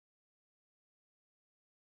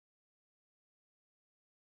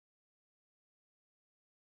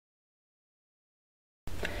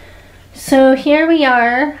So here we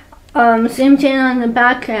are, zoomed in on the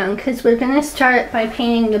background because we're going to start by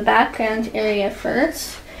painting the background area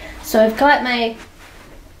first. So I've got my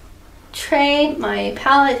tray, my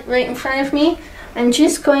palette right in front of me. I'm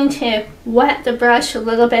just going to wet the brush a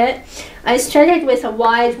little bit. I started with a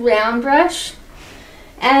wide round brush,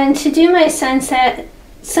 and to do my sunset,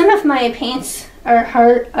 some of my paints are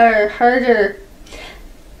harder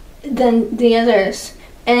than the others,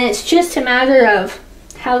 and it's just a matter of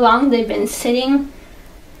how long they've been sitting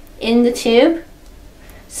in the tube.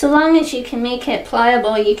 So long as you can make it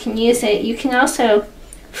pliable, you can use it. You can also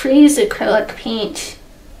freeze acrylic paint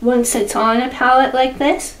once it's on a palette like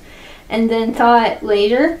this and then thaw it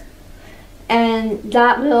later, and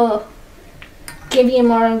that will give you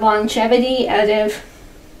more longevity out of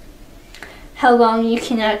how long you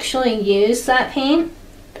can actually use that paint.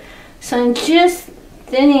 So I'm just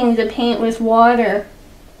thinning the paint with water,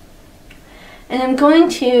 and I'm going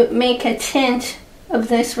to make a tint of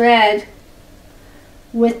this red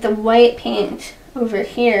with the white paint over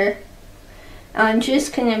here. I'm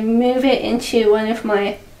just going to move it into one of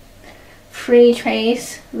my free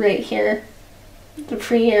trays right here, the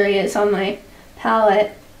free areas on my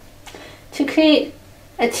palette, to create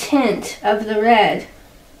a tint of the red.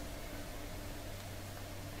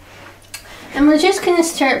 And we're just going to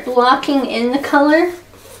start blocking in the color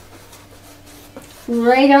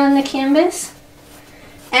right on the canvas.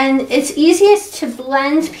 And it's easiest to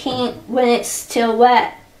blend paint when it's still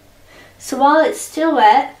wet. So while it's still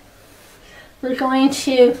wet, we're going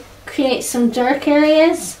to create some dark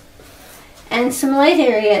areas and some light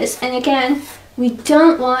areas. And again, we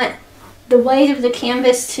don't want the white of the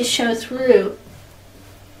canvas to show through.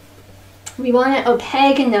 We want it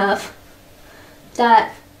opaque enough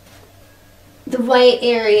that the white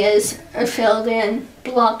areas are filled in,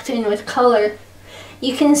 blocked in with color.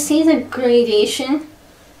 You can see the gradation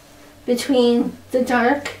between the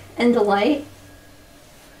dark and the light.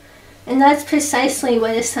 And that's precisely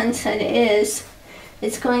what a sunset is.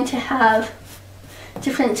 It's going to have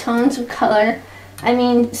different tones of color. I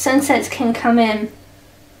mean, sunsets can come in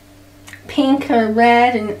pink or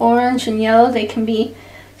red and orange and yellow. They can be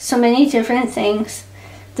so many different things.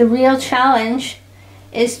 The real challenge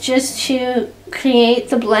is just to create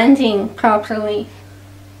the blending properly.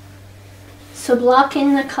 So block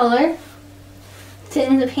in the color,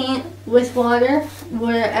 thin the paint with water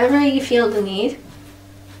wherever you feel the need,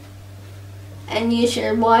 and use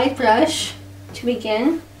your wide brush to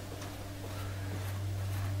begin.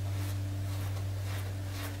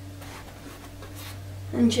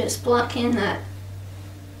 And just block in that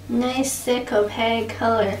nice thick opaque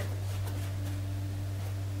color,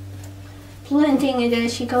 blending it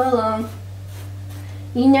as you go along.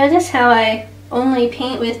 You notice how I only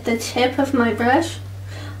paint with the tip of my brush?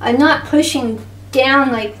 I'm not pushing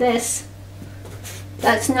down like this.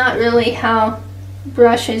 That's not really how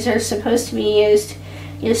brushes are supposed to be used.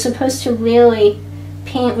 You're supposed to really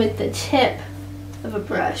paint with the tip of a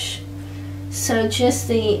brush. So just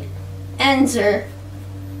the ends are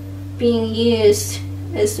being used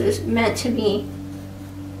as they're meant to be.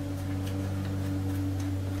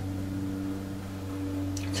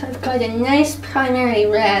 So I've got a nice primary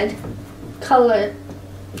red color,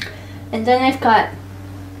 and then I've got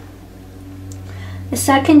a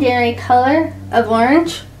secondary color of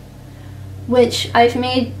orange, which I've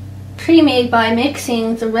pre-made by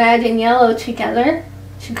mixing the red and yellow together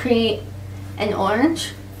to create an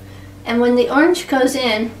orange. And when the orange goes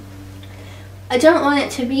in, I don't want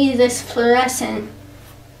it to be this fluorescent,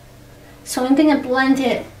 so I'm going to blend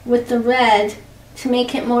it with the red to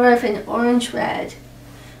make it more of an orange red,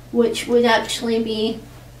 which would actually be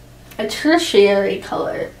a tertiary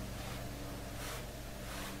color.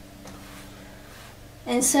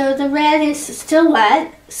 And so the red is still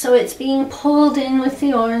wet, so it's being pulled in with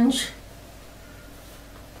the orange.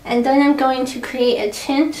 And then I'm going to create a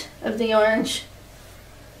tint of the orange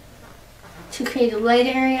to create a light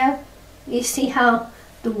area. You see how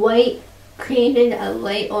the white created a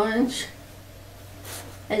light orange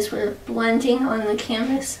as we're blending on the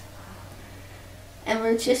canvas? And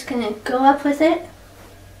we're just going to go up with it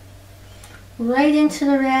right into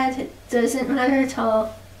the red. It doesn't matter at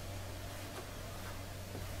all.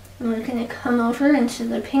 And we're going to come over into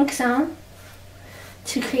the pink zone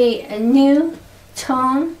to create a new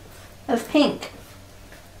tone of pink,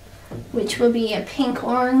 which will be a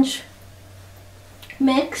pink-orange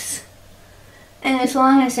mix. And as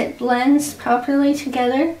long as it blends properly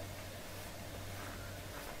together,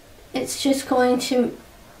 it's just going to,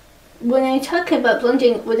 when I talk about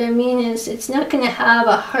blending, what I mean is it's not going to have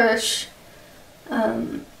a harsh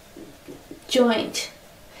joint.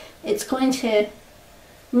 It's going to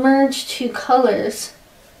merge two colors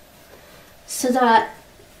so that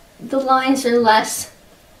the lines are less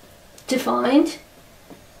defined.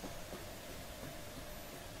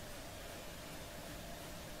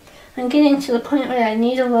 I'm getting to the point where I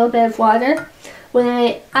need a little bit of water. When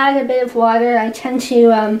I add a bit of water, I tend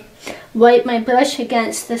to wipe my brush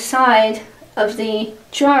against the side of the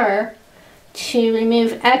jar to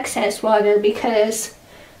remove excess water, because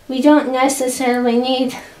we don't necessarily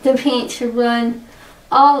need the paint to run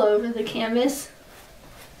all over the canvas.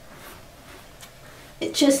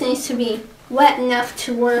 It just needs to be wet enough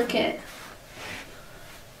to work it.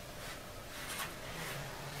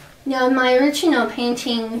 Now, my original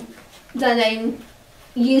painting that I'm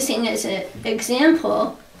using as an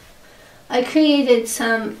example, I created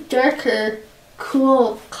some darker,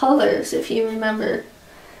 cool colors, if you remember.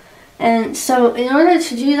 And so in order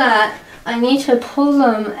to do that, I need to pull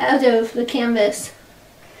them out of the canvas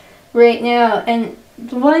right now. And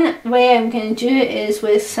the one way I'm going to do it is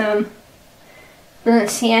with some burnt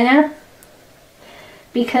sienna,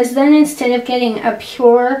 because then instead of getting a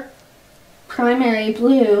pure primary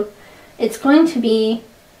blue, it's going to be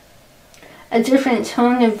a different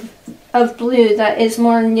tone of blue that is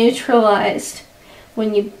more neutralized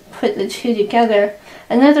when you put the two together.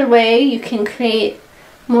 Another way you can create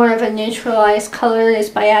more of a neutralized color is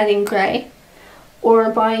by adding gray, or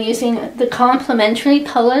by using the complementary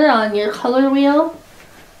color on your color wheel.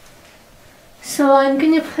 So I'm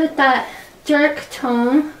going to put that dark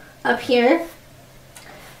tone up here,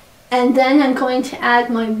 and then I'm going to add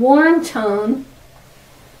my warm tone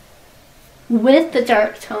with the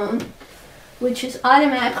dark tone, which is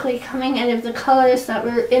automatically coming out of the colors that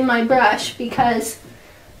were in my brush, because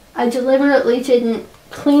I deliberately didn't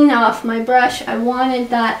clean off my brush. I wanted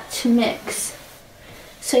that to mix.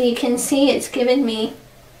 So you can see it's given me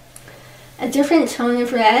a different tone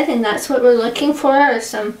of red, and that's what we're looking for, are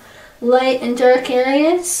some light and dark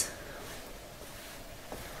areas.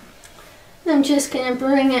 I'm just going to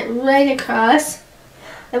bring it right across.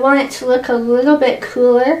 I want it to look a little bit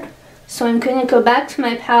cooler, so I'm going to go back to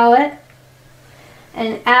my palette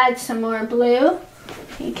and add some more blue.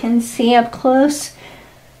 You can see up close,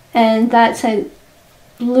 and that's a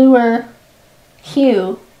bluer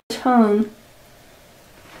hue tone.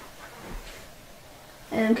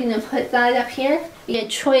 And I'm going to put that up here. A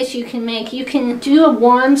choice you can make. You can do a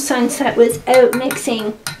warm sunset without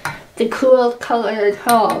mixing the cool color at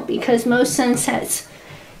all, because most sunsets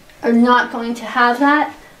are not going to have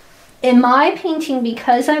that. In my painting,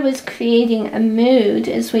 because I was creating a mood,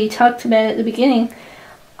 as we talked about at the beginning,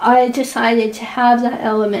 I decided to have that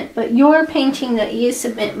element. But your painting that you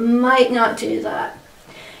submit might not do that.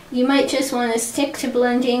 You might just want to stick to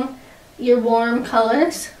blending your warm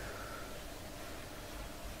colors.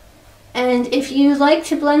 And if you like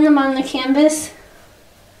to blend them on the canvas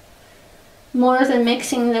more than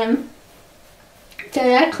mixing them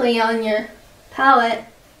directly on your palette,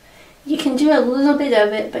 you can do a little bit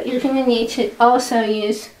of it, but you're going to need to also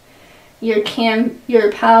use your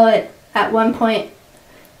palette at one point,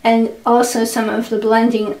 and also some of the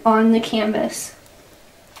blending on the canvas.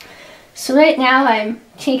 So right now I'm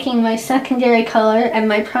taking my secondary color and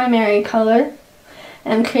my primary color,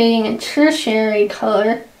 and I'm creating a tertiary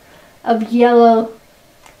color of yellow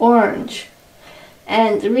orange.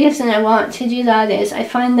 And the reason I want to do that is I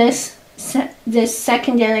find this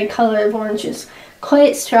secondary color of orange is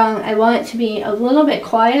quite strong. I want it to be a little bit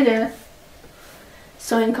quieter,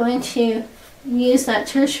 so I'm going to use that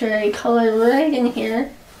tertiary color right in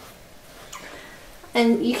here.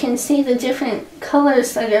 And you can see the different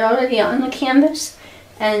colors that are already on the canvas,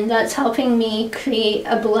 and that's helping me create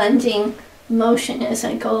a blending motion as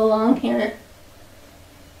I go along here.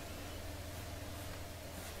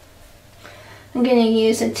 I'm going to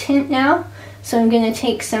use a tint now, so I'm going to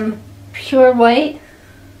take some pure white,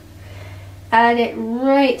 add it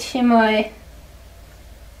right to my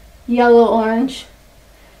yellow orange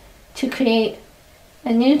to create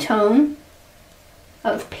a new tone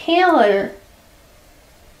of paler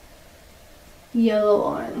yellow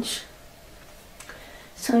orange.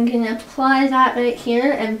 So I'm going to apply that right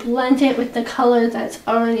here and blend it with the color that's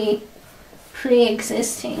already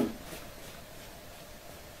pre-existing.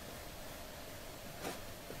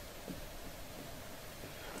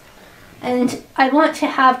 And I want to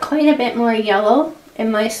have quite a bit more yellow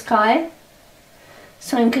in my sky,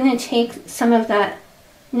 so I'm going to take some of that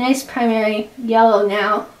nice primary yellow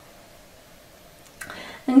now.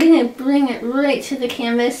 I'm going to bring it right to the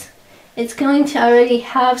canvas. It's going to already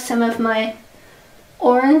have some of my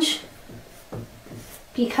orange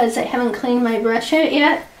because I haven't cleaned my brush out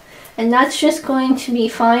yet, and that's just going to be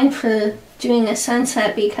fine for doing a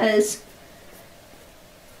sunset because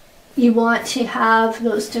you want to have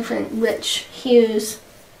those different rich hues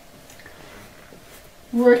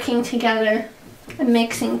working together and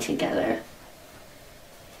mixing together.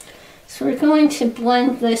 So we're going to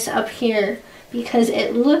blend this up here because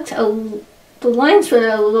it looked, the lines were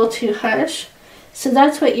a little too harsh. So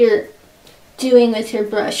that's what you're doing with your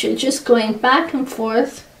brush. You're just going back and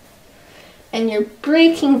forth and you're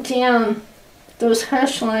breaking down those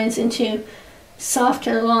harsh lines into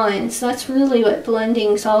softer lines. That's really what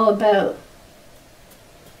blending's all about.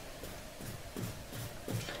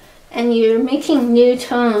 And you're making new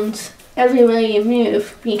tones everywhere you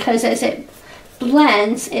move because as it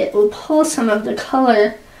blends, it will pull some of the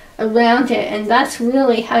color around it, and that's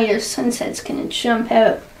really how your sunset's going to jump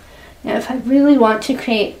out. Now if I really want to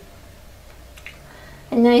create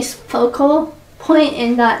a nice focal point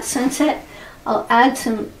in that sunset, I'll add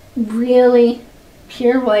some really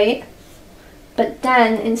pure white, but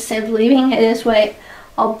then instead of leaving it as white,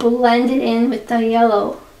 I'll blend it in with the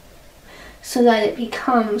yellow so that it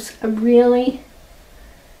becomes a really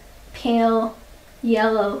pale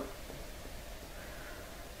yellow.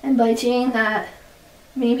 And by doing that,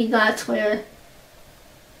 maybe that's where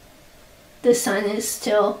the sun is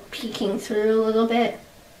still peeking through a little bit.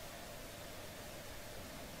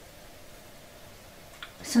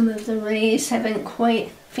 Some of the rays haven't quite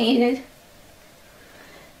faded.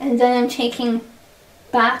 And then I'm taking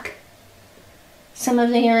back some of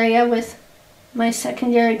the area with my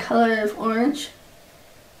secondary color of orange.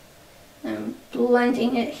 I'm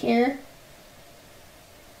blending it here.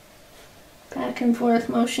 Back and forth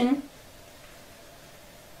motion.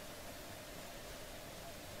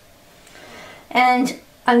 And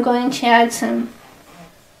I'm going to add some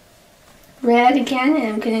red again,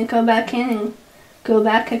 and I'm going to go back in and go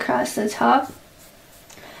back across the top.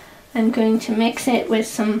 I'm going to mix it with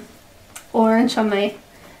some orange on my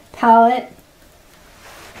palette.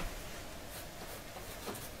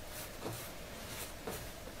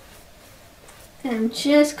 And I'm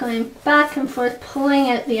just going back and forth, pulling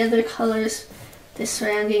out the other colors, the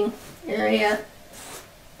surrounding area.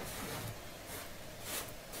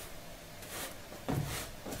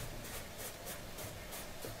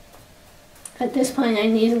 At this point I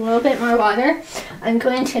need a little bit more water. I'm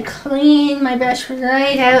going to clean my brush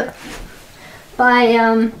right out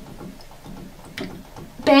by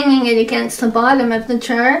banging it against the bottom of the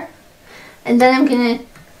jar, and then I'm going to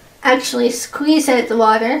actually squeeze out the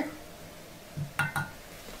water,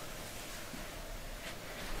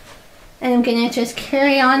 and I'm going to just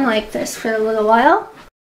carry on like this for a little while.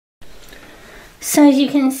 So as you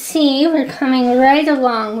can see, we're coming right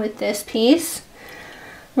along with this piece.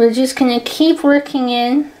 We're just going to keep working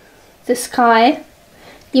in the sky.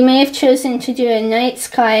 You may have chosen to do a night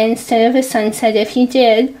sky instead of a sunset. If you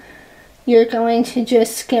did, you're going to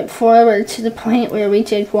just skip forward to the point where we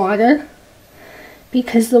did water,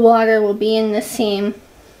 because the water will be in the same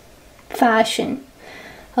fashion.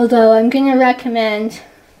 Although I'm going to recommend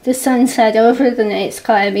the sunset over the night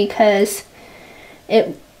sky because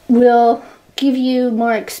it will give you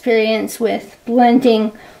more experience with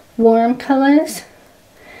blending warm colors.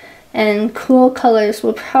 And cool colors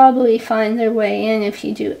will probably find their way in if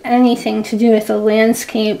you do anything to do with a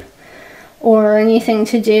landscape or anything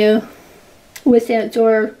to do with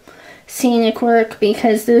outdoor scenic work,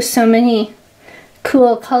 because there's so many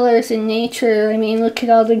cool colors in nature. I mean, look at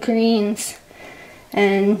all the greens,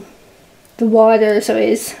 and the water is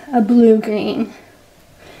always a blue-green.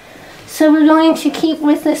 So we're going to keep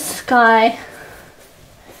with the sky.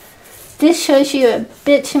 This shows you a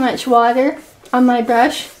bit too much water on my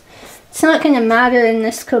brush. It's not going to matter in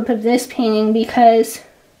the scope of this painting because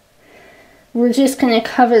we're just going to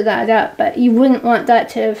cover that up, but you wouldn't want that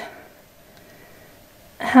to have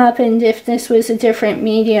happened if this was a different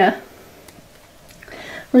media.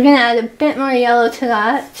 We're going to add a bit more yellow to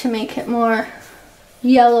that to make it more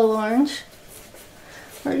yellow-orange.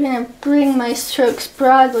 We're going to bring my strokes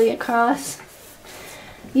broadly across.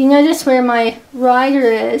 You notice where my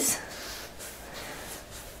rider is.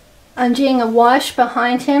 I'm doing a wash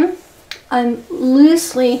behind him. I'm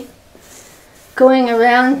loosely going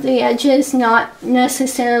around the edges, not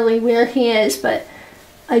necessarily where he is, but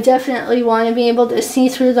I definitely want to be able to see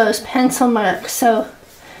through those pencil marks. So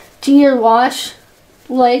do your wash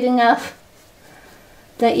light enough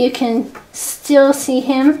that you can still see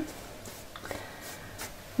him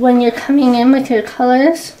when you're coming in with your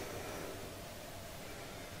colors.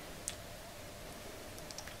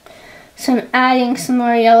 So I'm adding some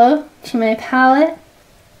more yellow to my palette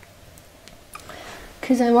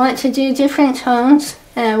because I want to do different tones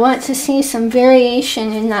and I want to see some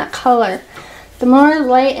variation in that color. The more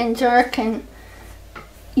light and dark and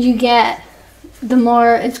you get, the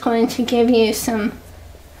more it's going to give you some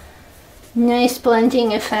nice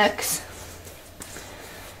blending effects.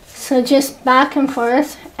 So just back and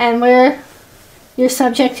forth, and where your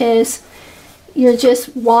subject is, you're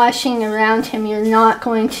just washing around him. You're not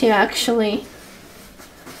going to actually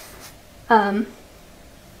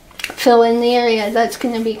fill in the area that's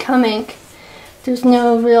going to be coming. There's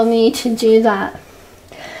no real need to do that.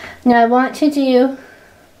 Now I want to do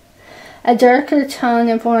a darker tone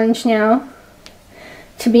of orange now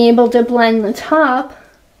to be able to blend the top,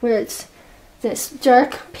 where it's this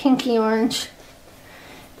dark pinky orange,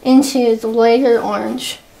 into the lighter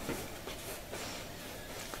orange.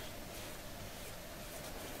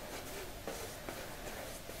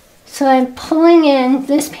 So I'm pulling in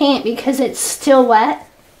this paint because it's still wet,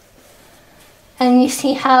 and you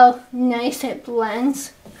see how nice it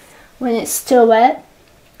blends when it's still wet.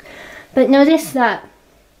 But notice that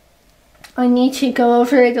I need to go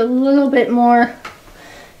over it a little bit more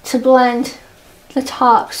to blend the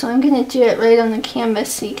top. So I'm going to do it right on the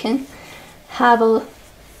canvas so you can have a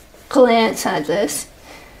glance at this.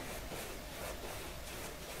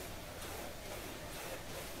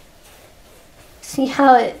 See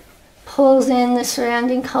how it pulls in the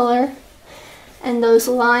surrounding color, and those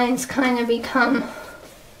lines kind of become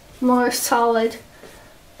more solid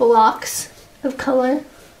blocks of color.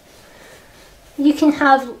 You can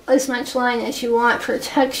have as much line as you want for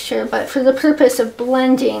texture, but for the purpose of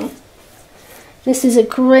blending, this is a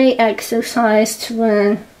great exercise to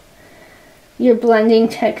learn your blending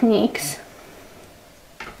techniques.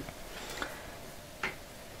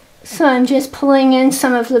 So I'm just pulling in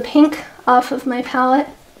some of the pink off of my palette.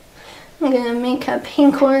 I'm going to make a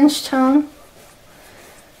pink-orange tone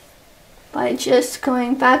by just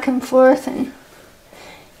going back and forth and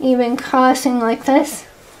even crossing like this.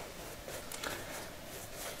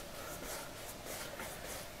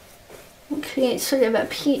 And create sort of a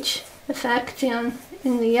peach effect down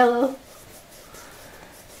in the yellow.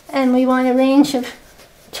 And we want a range of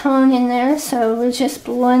tone in there, so we're just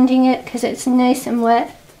blending it because it's nice and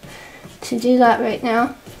wet to do that right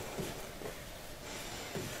now.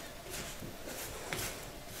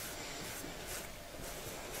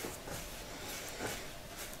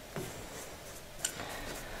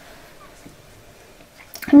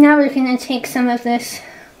 Now we're going to take some of this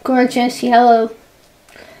gorgeous yellow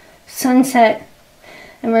sunset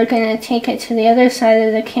and we're going to take it to the other side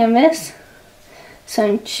of the canvas. So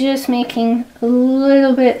I'm just making a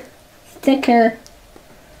little bit thicker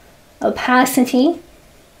opacity.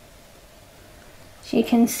 So you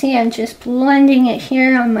can see I'm just blending it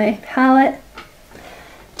here on my palette.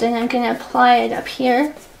 Then I'm going to apply it up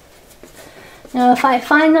here. Now if I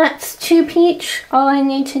find that's too peach, all I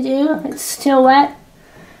need to do, it's still wet,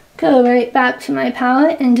 go right back to my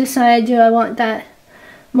palette and decide, do I want that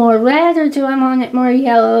more red or do I want it more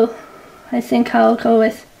yellow? I think I'll go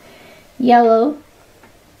with yellow.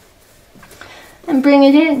 And bring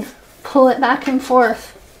it in, pull it back and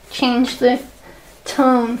forth, change the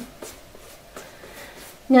tone.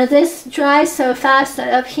 Now this dries so fast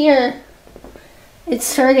that up here it's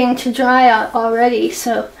starting to dry out already,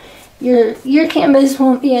 so your canvas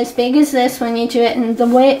won't be as big as this when you do it, and the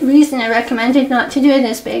reason I recommended not to do it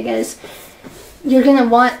as big is you're going to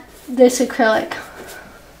want this acrylic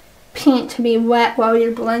paint to be wet while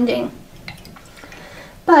you're blending.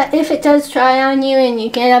 But if it does dry on you and you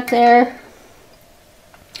get up there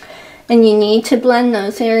and you need to blend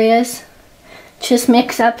those areas, just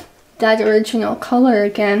mix up that original color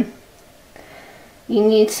again. You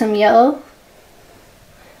need some yellow,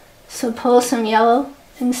 so pull some yellow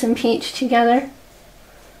and some peach together.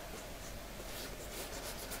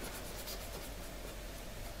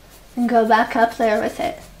 And go back up there with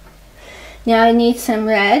it. Now I need some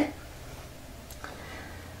red.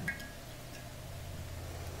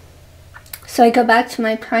 So I go back to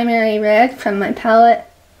my primary red from my palette.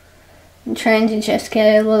 I'm trying to just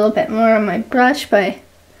get a little bit more on my brush by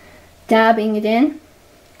dabbing it in.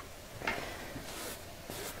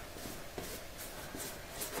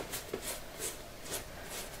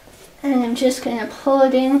 And I'm just going to pull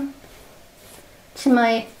it in to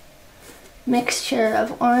my mixture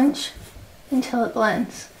of orange until it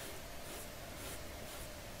blends.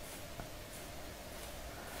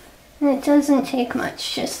 And it doesn't take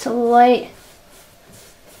much, just a light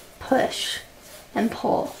push and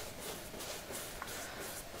pull.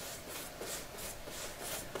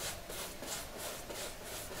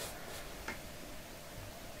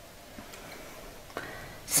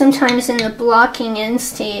 Sometimes in the blocking in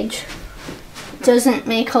stage, it doesn't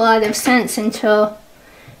make a lot of sense until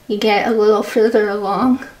you get a little further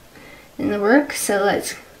along in the work. So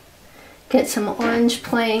let's get some orange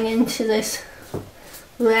playing into this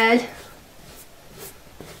red.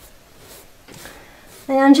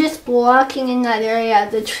 And I'm just blocking in that area.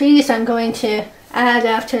 The trees I'm going to add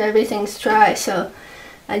after everything's dry, so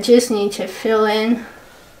I just need to fill in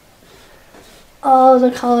all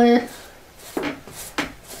the color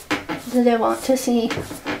that I want to see.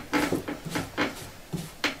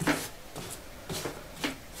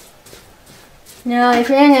 Now I've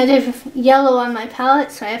ran out of yellow on my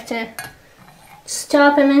palette, so I have to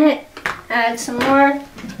stop a minute, add some more.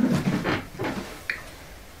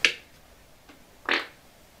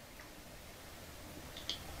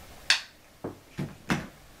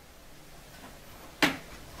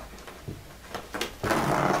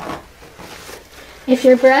 If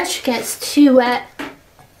your brush gets too wet,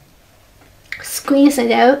 squeeze it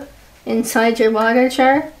out inside your water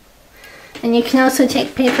jar. And you can also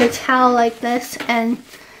take paper towel like this and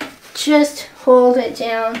just hold it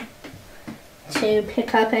down to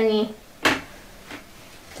pick up any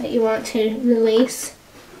that you want to release.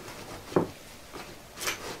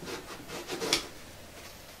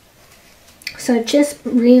 So I've just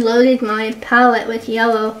reloaded my palette with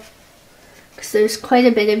yellow because there's quite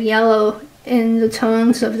a bit of yellow in the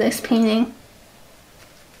tones of this painting.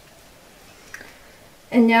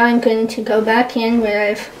 And now I'm going to go back in where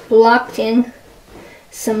I've blocked in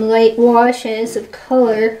some light washes of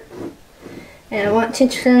color, and I want to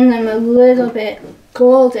turn them a little bit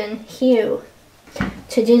golden hue.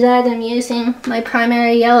 To do that, I'm using my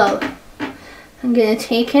primary yellow. I'm going to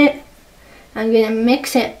take it, I'm going to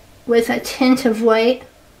mix it with a tint of white.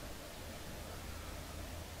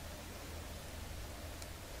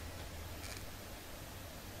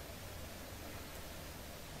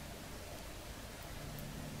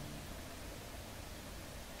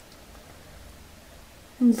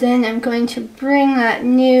 And then I'm going to bring that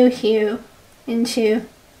new hue into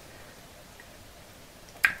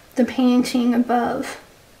the painting above.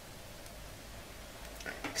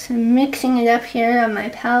 So I'm mixing it up here on my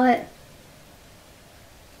palette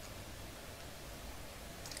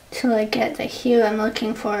till I get the hue I'm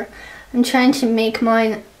looking for. I'm trying to make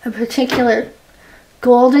mine a particular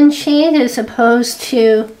golden shade as opposed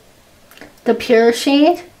to the pure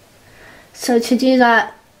shade. So to do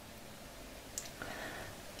that,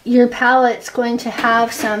 your palette's going to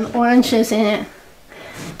have some oranges in it.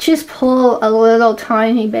 Just pull a little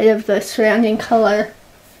tiny bit of the surrounding color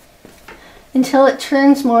until it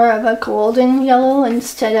turns more of a golden yellow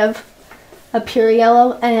instead of a pure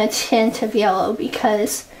yellow, and a tint of yellow,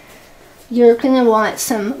 because you're going to want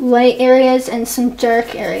some light areas and some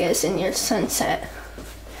dark areas in your sunset.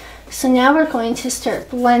 So now we're going to start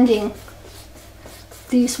blending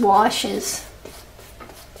these washes.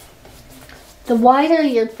 The wider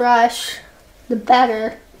your brush, the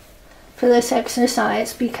better for this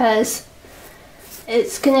exercise, because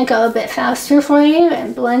it's going to go a bit faster for you,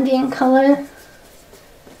 and blending color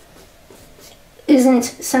isn't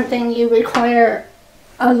something you require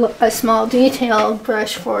a small detail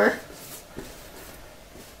brush for,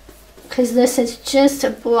 because this is just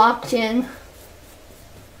a blocked in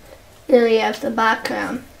area of the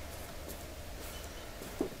background.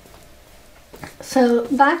 So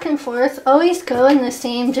back and forth, always go in the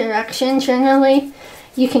same direction. Generally,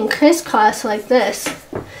 you can crisscross like this,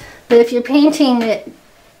 but if you're painting it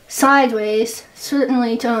sideways,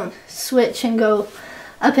 certainly don't switch and go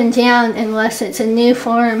up and down unless it's a new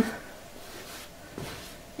form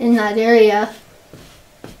in that area.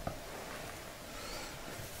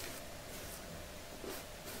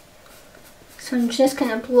 So I'm just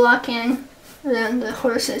going to block in around the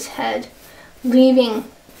horse's head, leaving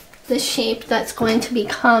the shape that's going to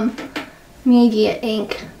become media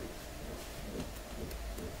ink.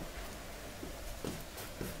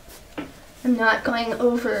 I'm not going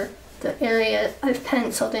over the area I've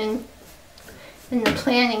penciled in the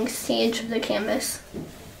planning stage of the canvas.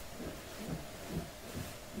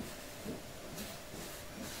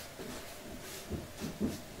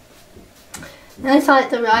 And I thought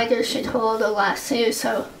the rider should hold a lasso,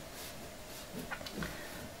 so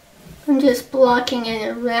I'm just blocking it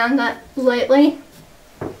around that lightly.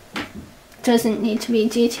 Doesn't need to be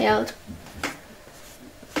detailed.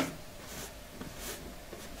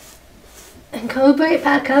 And go right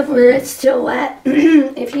back up where it's still wet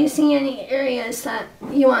if you see any areas that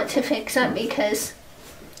you want to fix up, because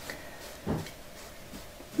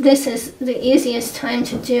this is the easiest time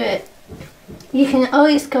to do it. You can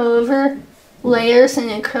always go over layers in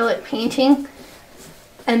acrylic painting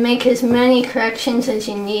and make as many corrections as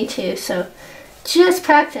you need to. So just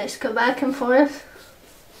practice, go back and forth,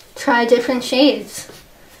 try different shades.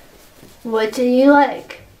 What do you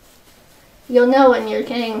like? You'll know when you're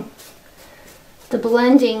getting the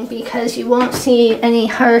blending because you won't see any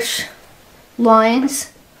harsh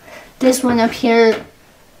lines. This one up here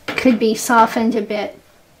could be softened a bit,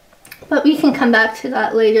 but we can come back to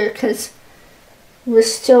that later because we're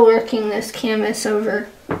still working this canvas over.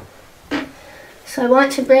 So I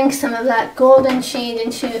want to bring some of that golden shade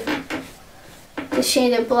into the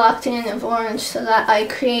shade of blocked in of orange so that I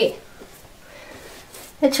create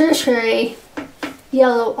a tertiary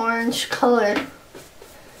yellow-orange color.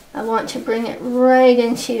 I want to bring it right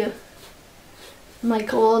into my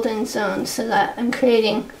golden zone so that I'm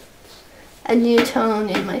creating a new tone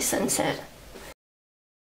in my sunset.